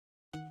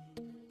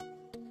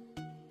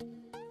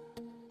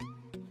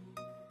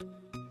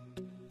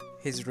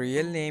His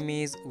real name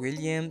is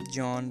William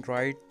John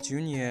Wright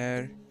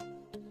Jr.,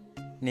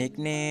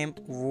 nickname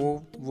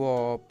Whoop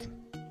Whoop.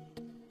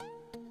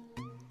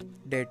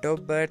 Date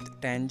of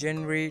birth 10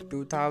 January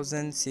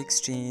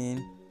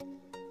 2016.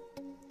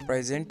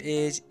 Present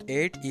age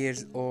 8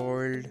 years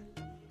old.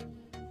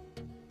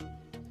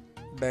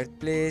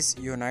 Birthplace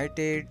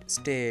United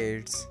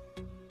States.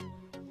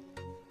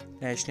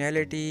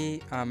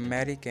 Nationality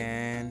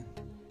American.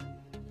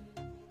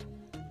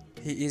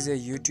 He is a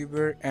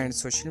YouTuber and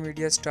social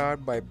media star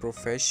by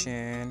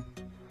profession.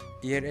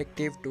 Year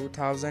active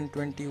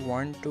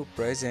 2021 to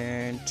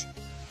present.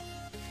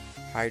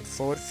 Height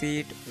 4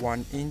 feet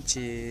 1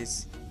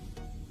 inches.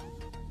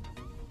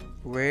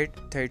 Weight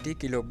 30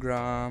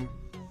 kg.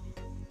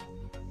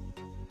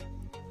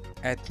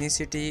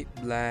 Ethnicity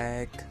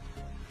black.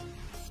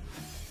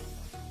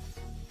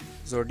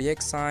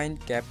 Zodiac sign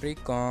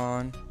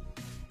Capricorn.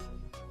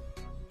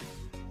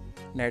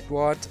 Net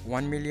worth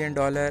 $1 million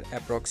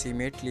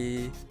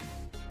approximately.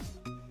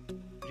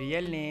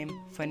 Real name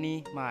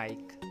Funny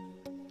Mike.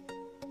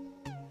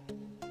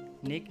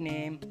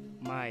 Nickname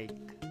Mike.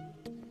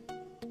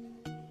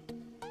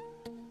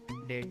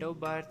 Date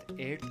of birth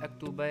 8th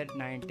October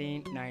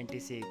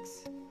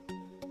 1996.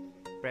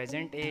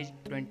 Present age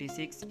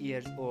 26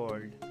 years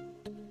old.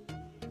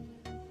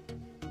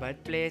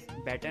 Birthplace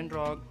Baton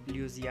Rouge,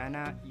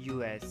 Louisiana,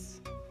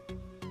 US.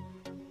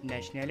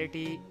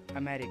 Nationality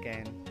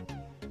American.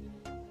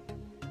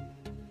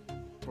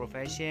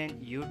 Profession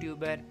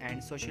YouTuber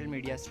and social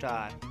media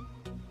star.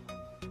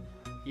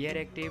 Year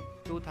active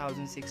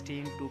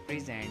 2016 to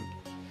present.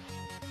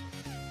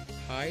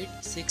 Height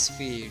 6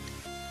 feet.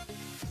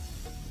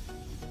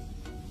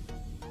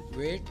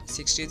 Weight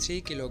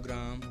 63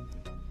 kg.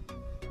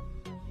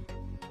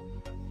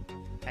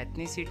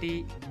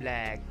 Ethnicity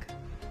black.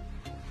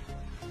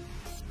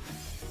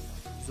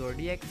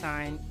 Zodiac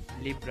sign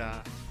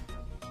Libra.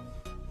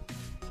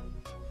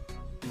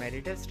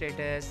 Marital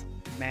status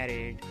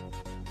married.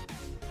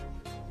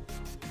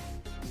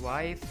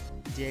 Wife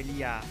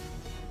Alaiya.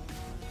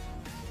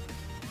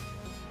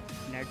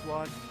 Net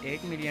worth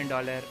 $8 million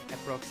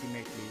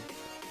approximately.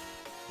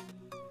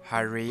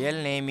 Her real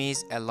name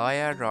is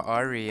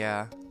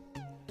Alaiya.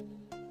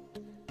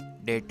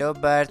 Date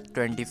of birth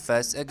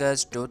 21st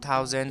August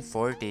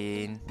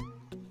 2014.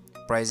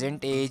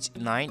 Present age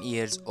 9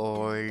 years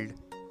old.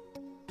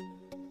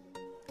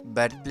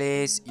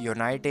 Birthplace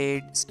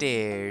United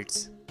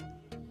States.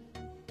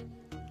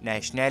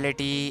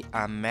 Nationality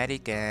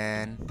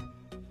American.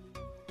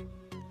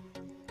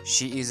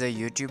 She is a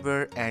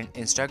YouTuber and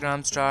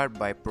Instagram star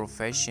by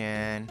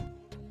profession.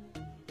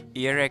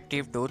 Year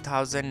active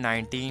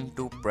 2019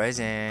 to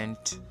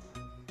present.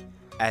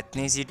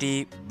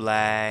 Ethnicity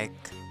black.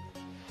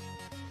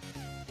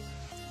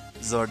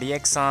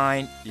 Zodiac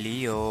sign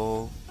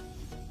Leo.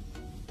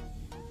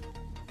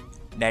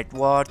 Net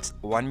worth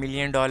 $1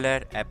 million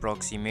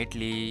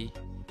approximately.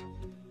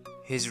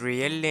 His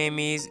real name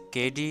is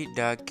KD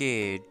the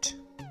Kid.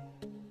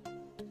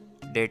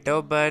 Date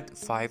of birth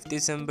 5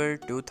 December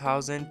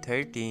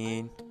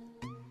 2013.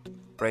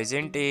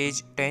 Present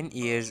age 10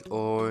 years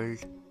old.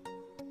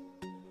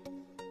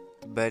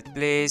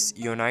 Birthplace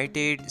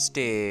United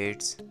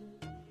States.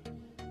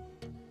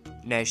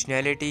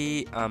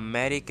 Nationality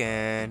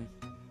American.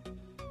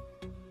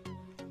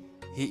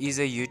 He is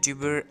a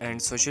YouTuber and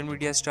social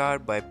media star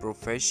by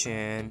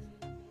profession.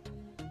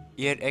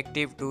 Year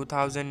active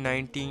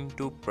 2019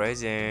 to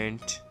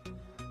present.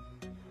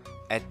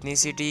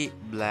 Ethnicity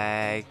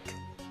black.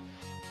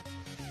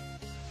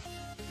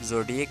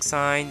 Zodiac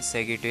sign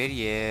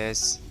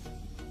Sagittarius.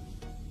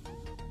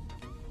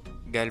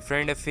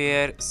 Girlfriend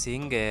affair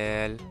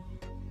single.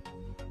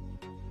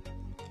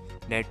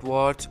 Net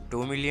worth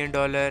 $2 million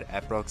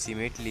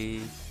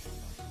approximately.